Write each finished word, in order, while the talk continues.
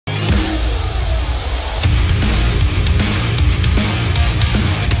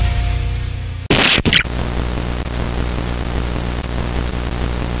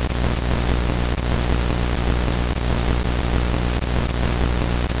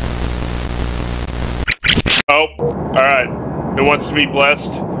Nope. Alright. Who wants to be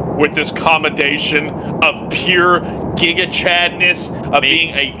blessed with this commendation of pure giga-chadness, of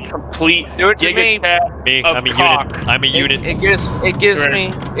being a complete giga-chad Me. of I'm a cock. unit. I'm a unit. It gives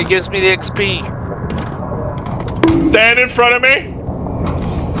me the XP. Stand in front of me.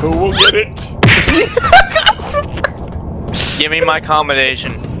 Who will get it? Give me my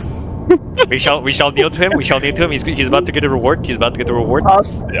commendation. We shall kneel to him. We shall kneel to him. He's about to get the reward. He's about to get the reward.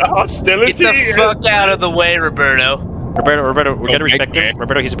 Hostility. Get the fuck out of the way, Roberto. Roberto, we gotta respect him.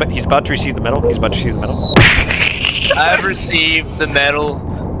 Roberto, he's about to receive the medal. He's about to receive the medal. I've received the medal.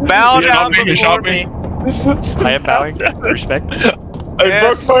 Bow down before me. I am bowing. Respect.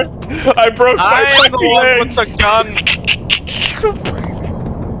 I broke my I am the one with the gun.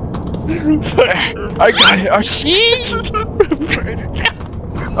 I got it. Oh shit!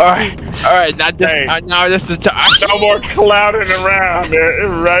 Alright, now this the time. No more clouding around,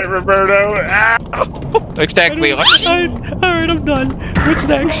 right, Roberto? Ow. Exactly. Alright, I'm done. What's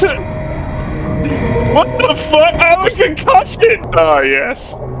next? What the fuck? I have a concussion! Oh,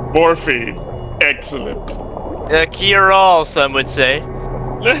 yes. Morphine. Excellent. Cure all, some would say.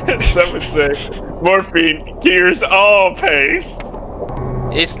 Some would say morphine cures all pain.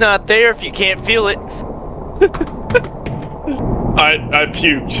 It's not there if you can't feel it. I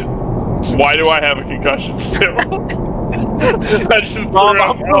puked. Why do I have a concussion still? I just threw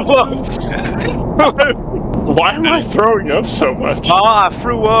up. Why am I throwing up so much? I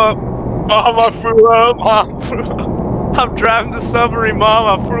threw up. Mom, I threw up. I'm driving the submarine,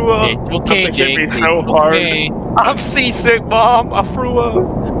 Mom. I threw up. It's okay, Something hit me Jake. so hard. Okay. I'm seasick, Mom. I threw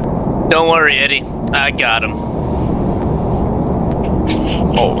up. Don't worry, Eddie. I got him.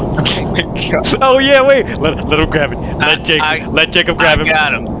 Oh my god. Oh yeah, wait. Let him grab it. Let Jacob grab him. I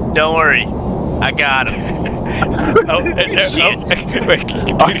got him. Don't worry. I got him. Shit. Wait.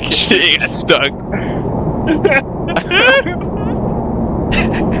 Oh shit, got stuck.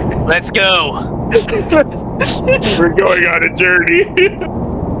 Let's go. We're going on a journey.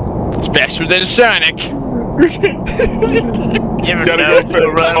 It's faster than Sonic. You ever Gotta know go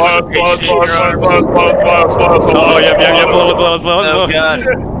run Oh yeah, blow. Oh god.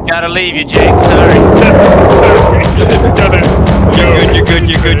 Gotta leave you, Jake. Sorry. You're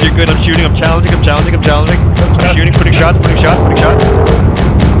good. I'm shooting. I'm challenging. I'm shooting. Putting shots.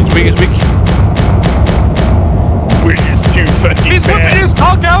 It's weak. We're just too fucking He's whipping his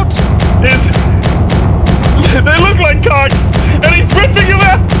cock out. They look like cocks, and he's whipping them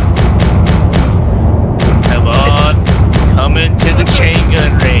out. Come on. Come into the chain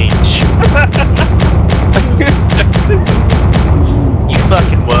gun range. You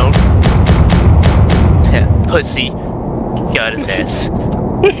fucking won't. Pussy. Got his ass.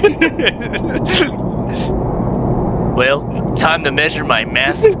 Well, time to measure my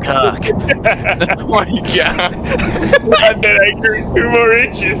massive cock. Oh my god. I bet I grew 2 more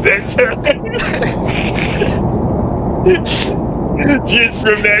inches that time. Just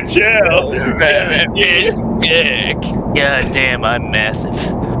from that shell. Yes, yeah. God damn, I'm massive.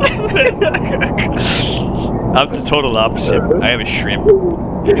 I'm the total opposite. I have a shrimp.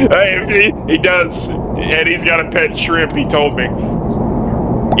 Hey, he does. Eddie's got a pet shrimp, he told me.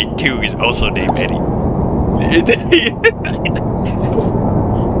 It too is also named Eddie.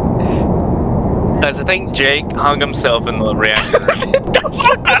 Guys, I think Jake hung himself in the reactor.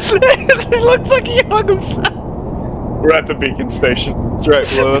 It looks like he hung himself. We're at the beacon station. That's right,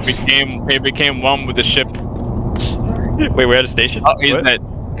 below us. It became one with the ship. Wait, we're at a station? Oh, he's What? dead.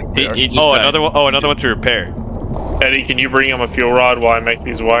 He just Oh, died. another one. Oh, another one to repair. Eddie, can you bring him a fuel rod while I make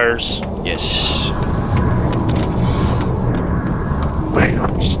these wires? Yes.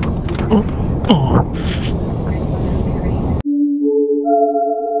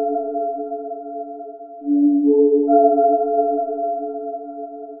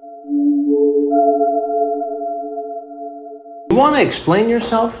 You want to explain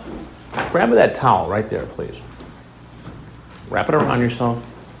yourself? Grab that towel right there, please. Wrap it around yourself,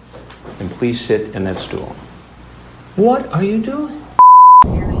 and please sit in that stool. What are you doing?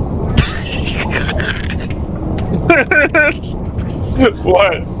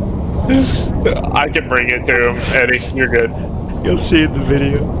 What? I can bring it to him, Eddie. You're good. You'll see in the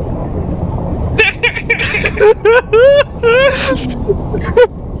video.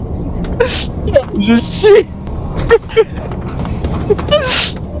 Just shit.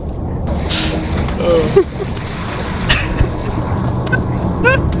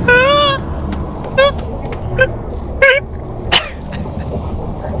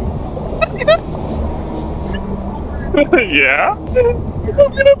 Yeah?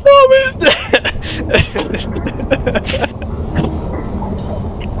 I'm gonna vomit!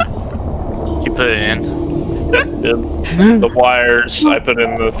 You put it in. The wires I put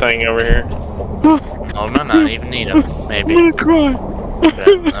in the thing over here. Oh, I might not even need them. Maybe. I'm gonna cry.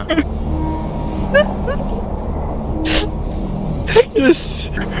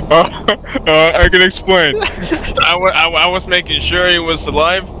 Just, I can explain. I was making sure he was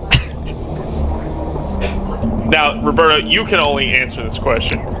alive. Now, Roberto, you can only answer this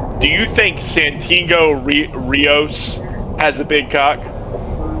question. Do you think Santiago Rios has a big cock?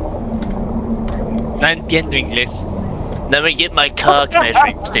 No entiendo inglés. Let me get my cock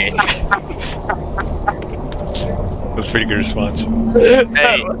measuring stick. That's a pretty good response.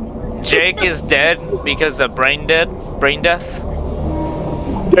 Hey, Jake is dead because of brain death.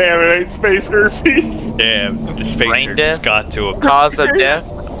 Damn, it ain't space herpes. Damn, the space Brain herpes death? got to him. Cause of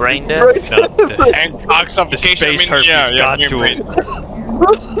death, brain death. No, And cock the suffocation. space herpes got to him.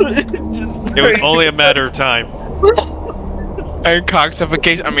 It was only a matter of time. And cock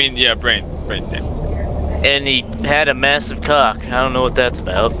suffocation. I mean, yeah, brain dead. And he had a massive cock. I don't know what that's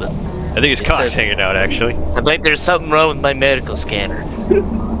about, but I think his cock's hanging out, actually. I think there's something wrong with my medical scanner.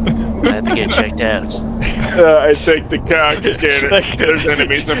 I have to get checked out. I think the cock scanner. There's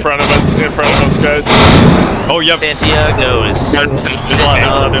enemies in front of us, guys. Oh, yep. Santiago is. There's a lot.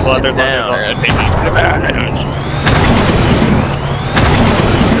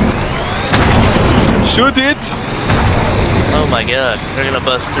 Shoot it! Oh my god, they're gonna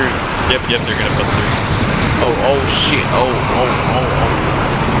bust through. Yep, they're gonna bust through. Oh shit.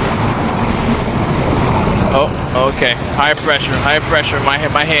 Oh, okay. High pressure.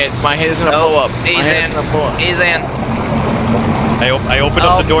 My head is gonna blow up. He's in. He's in. I opened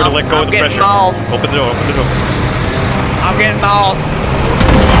up the door to let go of the pressure. Mauled. Open the door. I'm getting mauled.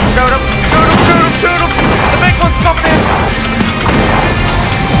 Shoot him! The big one's coming in!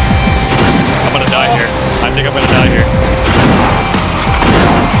 I'm gonna die here. I think I'm gonna die here.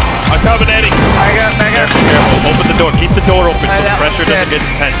 I'm coming, Eddie. I got. Careful. Open the door. Keep the door open so the that pressure one's doesn't dead. get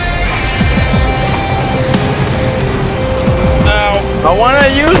intense. I wanna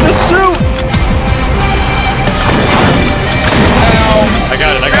use the suit! I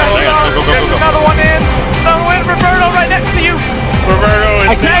got it. Go. There's another one in! Another one, Roberto, right next to you! Roberto is.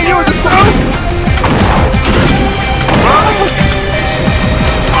 I can't use the suit!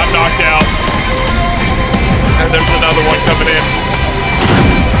 I'm knocked out. And there's another one coming in.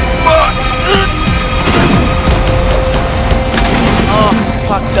 Oh,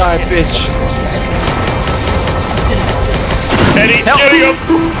 fuck die, bitch. Eddie's getting him.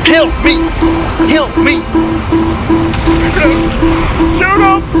 Help me! Shoot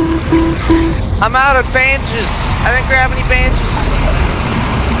him. I'm out of bandages. I didn't grab any bandages.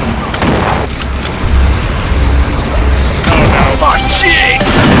 Oh no. Oh shit!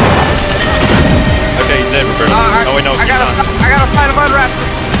 Okay, he's dead, Roberto. Oh, wait, no, I gotta fight a mud raptor.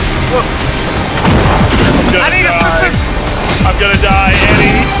 Look. I need assistance. I'm gonna die,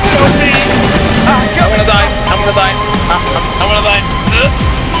 Eddie. Help me. I'm gonna die. I'm gonna die. I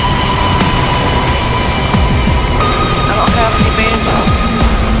don't have any bandages.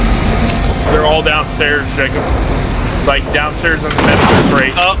 They're all downstairs, Jacob. Like downstairs in the medical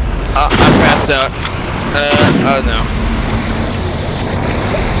crate. Oh, I passed out. Oh no.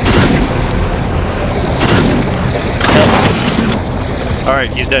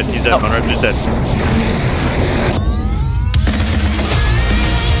 Alright, he's dead. Mount Raptor's dead.